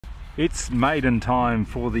It's maiden time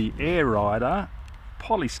for the Air Rider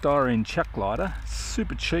polystyrene chuck glider.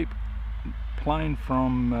 Super cheap plane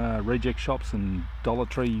from reject shops and Dollar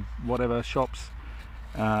Tree whatever shops.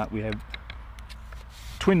 We have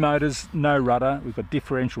twin motors, no rudder. We've got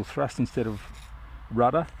differential thrust instead of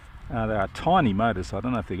rudder. They are tiny motors, so I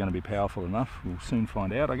don't know if they're going to be powerful enough. We'll soon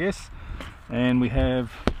find out, I guess. And we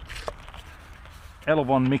have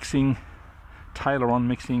elevon mixing, taileron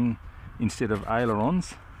mixing instead of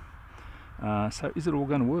ailerons. So is it all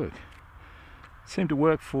going to work? It seemed to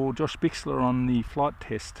work for Josh Bixler on the flight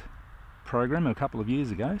test program a couple of years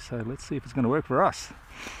ago, so let's see if it's going to work for us.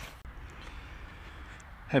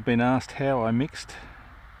 Have been asked how I mixed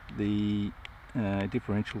the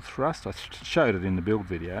differential thrust. I showed it in the build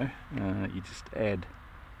video. You just add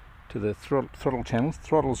to the throttle channels.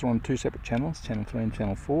 Throttles are on two separate channels, channel 3 and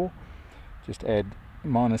channel 4. Just add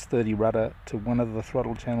minus 30 rudder to one of the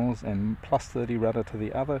throttle channels and plus 30 rudder to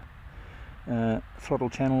the other throttle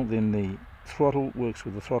channel. Then the throttle works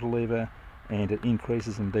with the throttle lever and it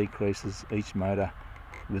increases and decreases each motor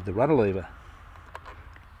with the rudder lever.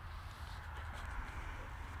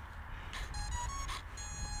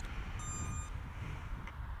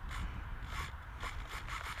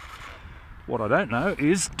 What I don't know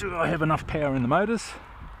is, do I have enough power in the motors?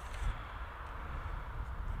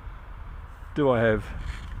 Do I have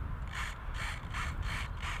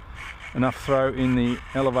enough throw in the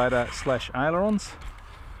elevator slash ailerons?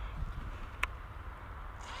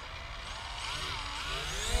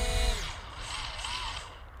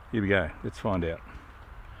 Here we go, let's find out.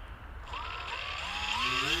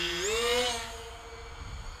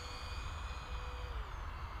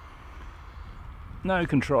 No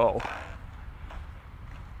control.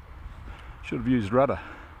 Should have used rudder.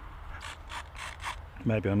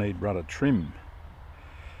 Maybe I need rudder trim.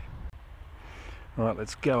 Alright,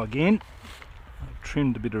 let's go again. I've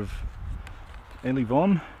trimmed a bit of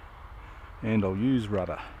elevon and I'll use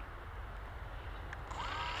rudder.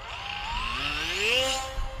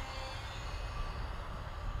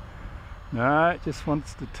 No, it just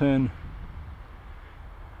wants to turn.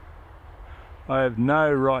 I have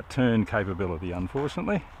no right turn capability,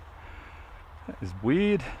 unfortunately. That is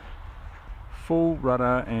weird. Full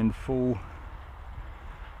rudder and full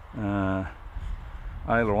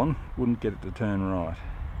aileron wouldn't get it to turn right.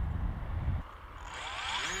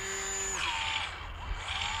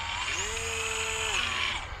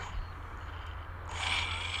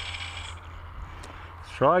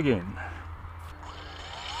 Let's try again.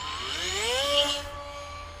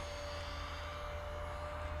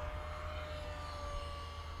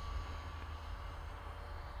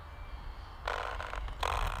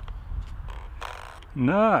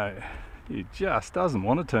 No, it just doesn't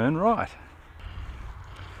want to turn right.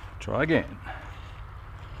 Try again.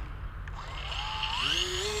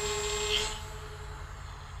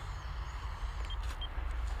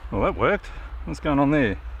 Well, that worked. What's going on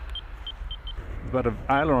there? But of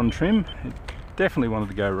aileron trim, it definitely wanted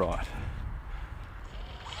to go right.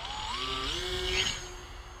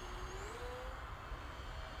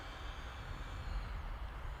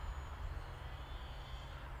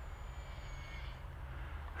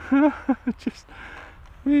 Just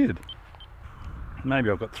weird.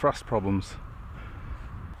 Maybe I've got thrust problems.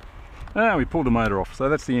 We pulled the motor off, so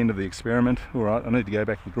that's the end of the experiment. Alright, I need to go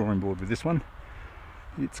back to the drawing board with this one.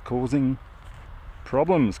 It's causing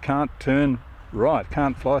problems. Can't turn right,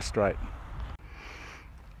 can't fly straight.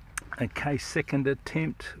 Okay, second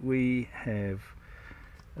attempt. We have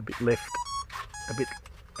a bit left, a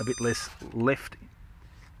bit less left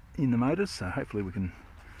in the motors, so hopefully we can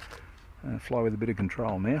fly with a bit of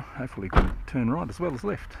control now. Hopefully we can turn right as well as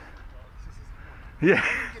left. Yeah.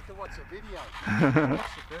 You get to watch the video. Watch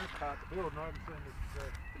the first part, the build, and I haven't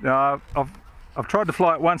seen it. I've tried to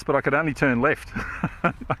fly it once, but I could only turn left.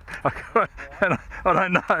 I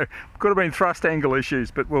don't know. Could have been thrust angle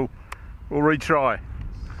issues, but we'll retry.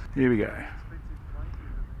 Here we go.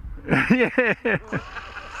 Yeah.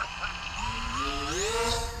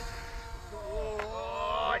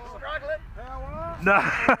 No,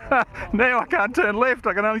 now I can't turn left,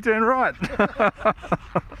 I can only turn right. Andrew,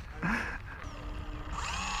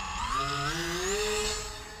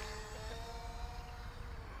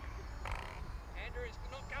 it's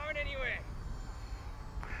not going anywhere.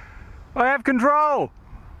 I have control.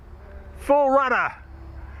 Full rudder.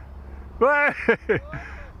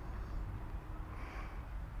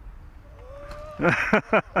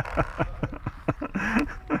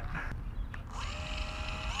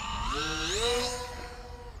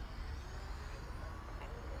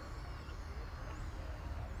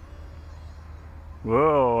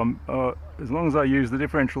 Whoa, as long as I use the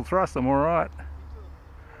differential thrust, I'm alright.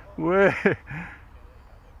 Where?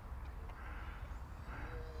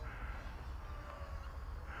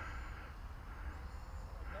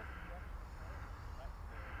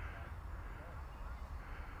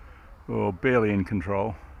 Oh, barely in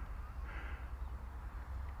control.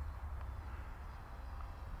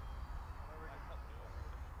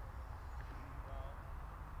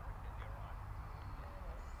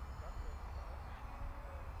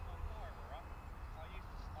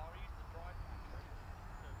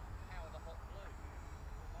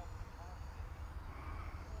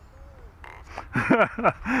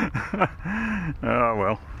 Oh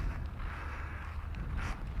well,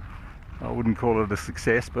 I wouldn't call it a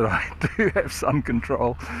success, but I do have some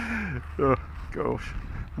control. Oh gosh,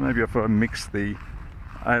 maybe if I mix the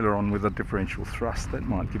aileron with a differential thrust, that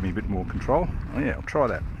might give me a bit more control. Oh yeah, I'll try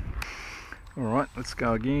that. Alright, let's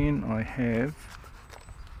go again. I have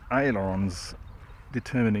ailerons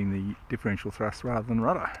determining the differential thrust rather than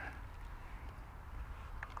rudder.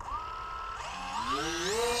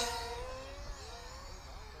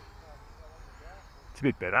 It's a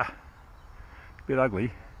bit better, a bit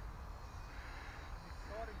ugly.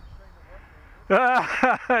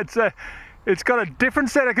 It's got a different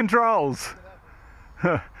set of controls.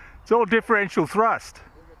 It's all differential thrust.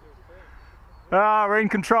 Ah, we're in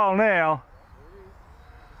control now.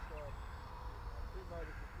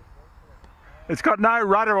 It's got no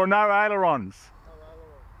rudder or no ailerons.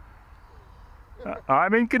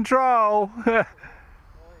 I'm in control.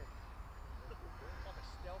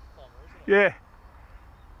 Yeah.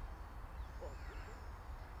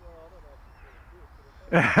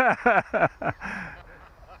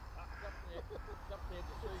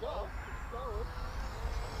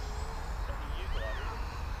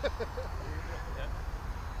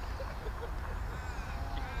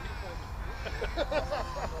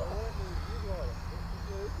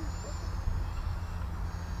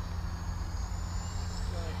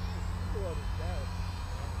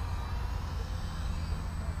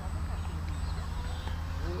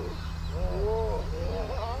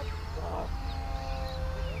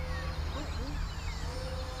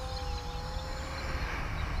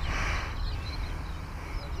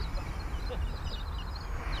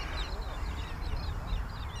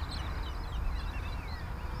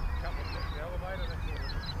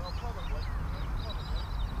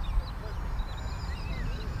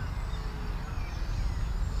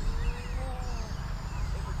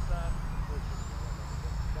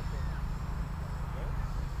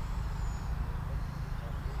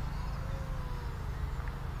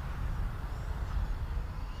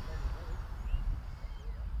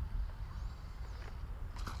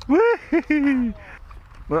 Woo-hoo-hoo.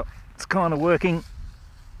 Well, it's kind of working.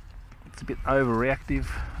 It's a bit overreactive.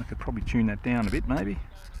 I could probably tune that down a bit, maybe.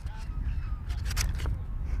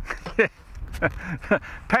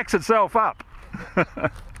 Packs itself up.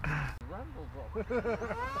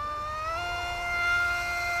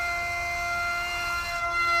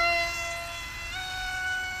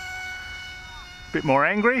 Bit more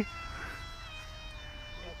angry.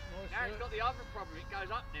 Now it's got the other problem, it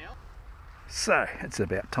goes up now. So, it's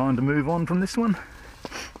about time to move on from this one.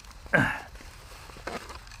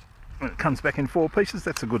 When it comes back in 4 pieces,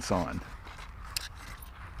 that's a good sign.